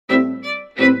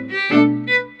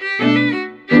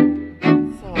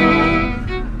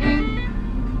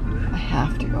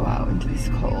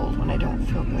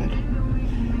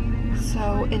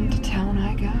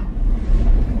I go.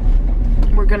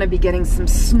 We're gonna be getting some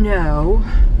snow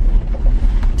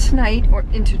tonight or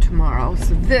into tomorrow,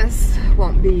 so this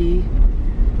won't be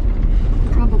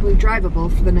probably drivable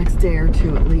for the next day or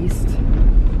two at least,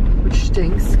 which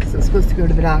stinks because I'm supposed to go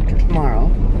to the doctor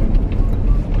tomorrow.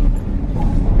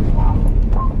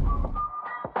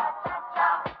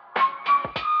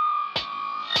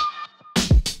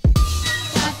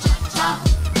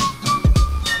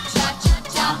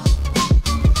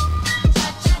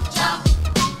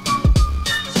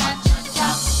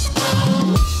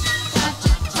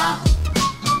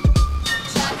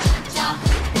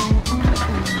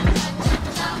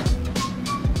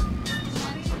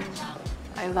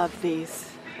 I love these.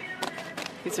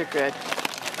 These are good.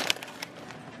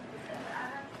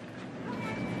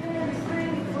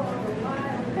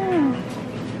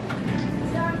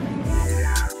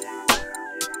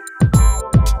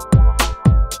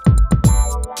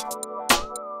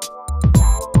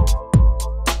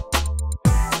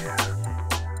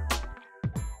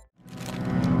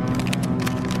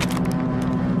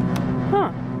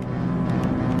 Huh.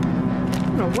 I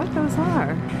don't know what those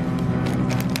are.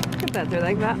 That they're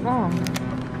like that long.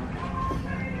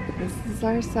 This is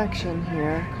our section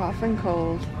here, cough and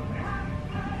cold.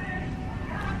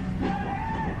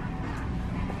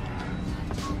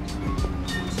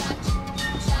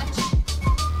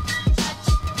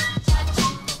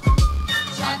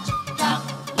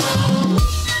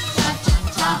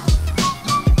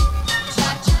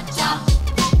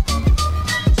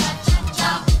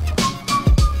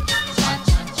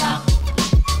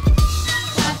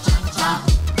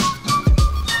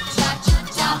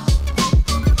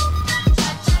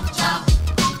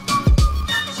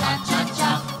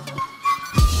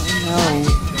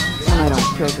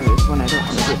 Good when I don't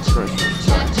want to get to the grocery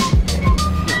store.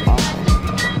 It's awful.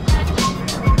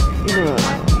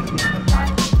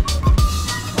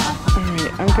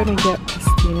 Alright, I'm gonna get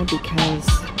Pastina because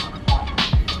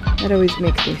that always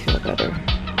makes me feel better.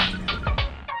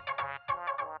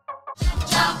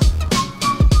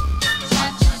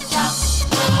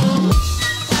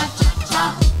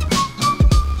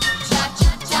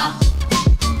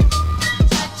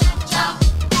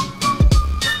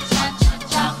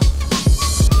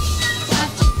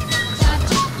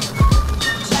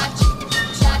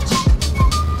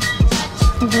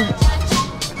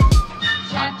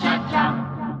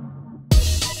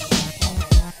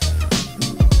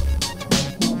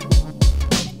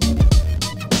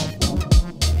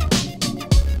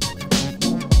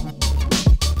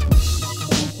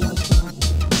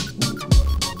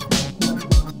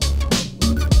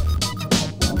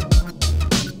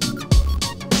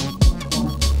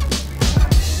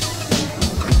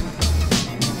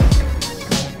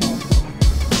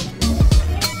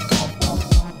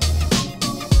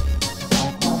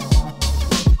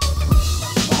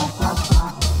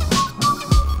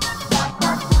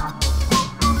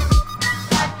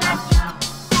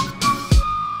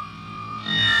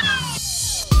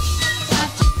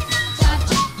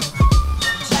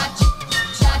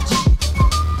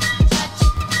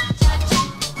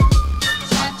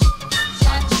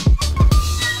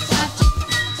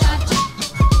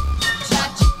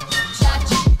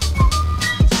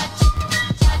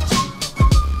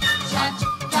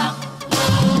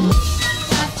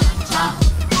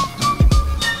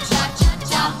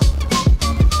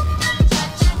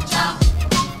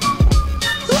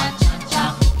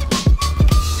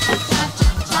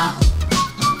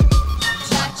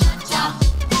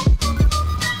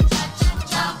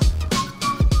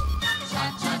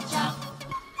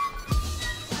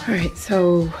 Alright,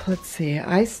 so let's see.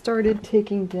 I started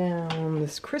taking down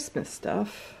this Christmas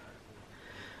stuff,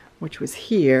 which was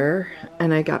here,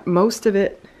 and I got most of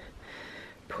it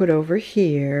put over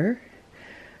here.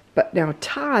 But now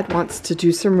Todd wants to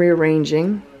do some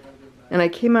rearranging, and I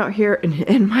came out here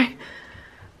and my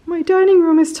dining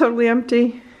room is totally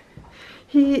empty.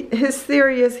 His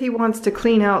theory is he wants to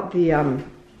clean out the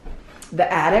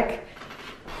attic,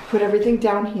 put everything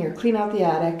down here, clean out the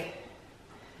attic,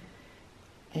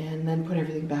 and then put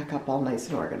everything back up all nice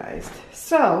and organized.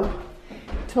 So,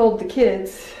 told the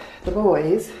kids, the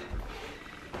boys,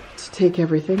 to take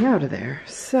everything out of there.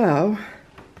 So,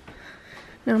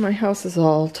 now my house is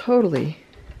all totally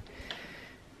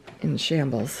in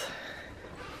shambles.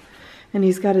 And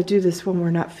he's got to do this when we're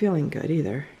not feeling good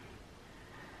either.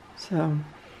 So,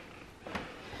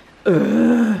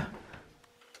 ugh.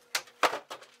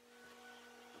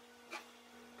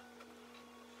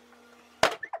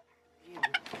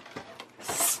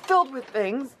 Filled with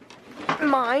things.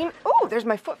 Mine. Oh, there's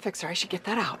my foot fixer. I should get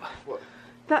that out. What?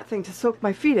 That thing to soak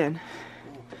my feet in.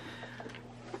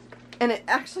 And it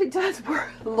actually does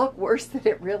look worse than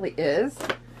it really is.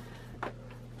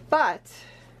 But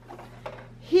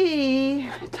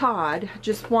Todd,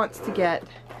 just wants to get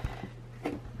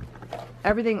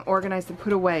everything organized and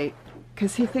put away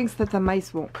because he thinks that the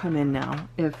mice won't come in now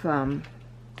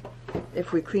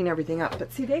if we clean everything up.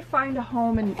 But see, they find a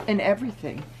home in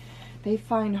everything. They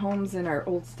find homes in our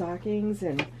old stockings,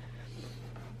 and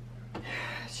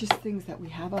it's just things that we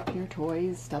have up here,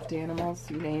 toys, stuffed animals,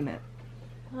 you name it.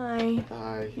 Hi.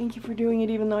 Hi. Thank you for doing it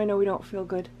even though I know we don't feel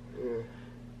good.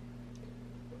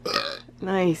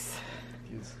 Nice.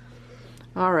 Yes.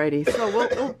 Alrighty, so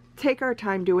we'll take our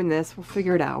time doing this. We'll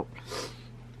figure it out.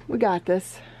 We got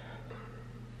this.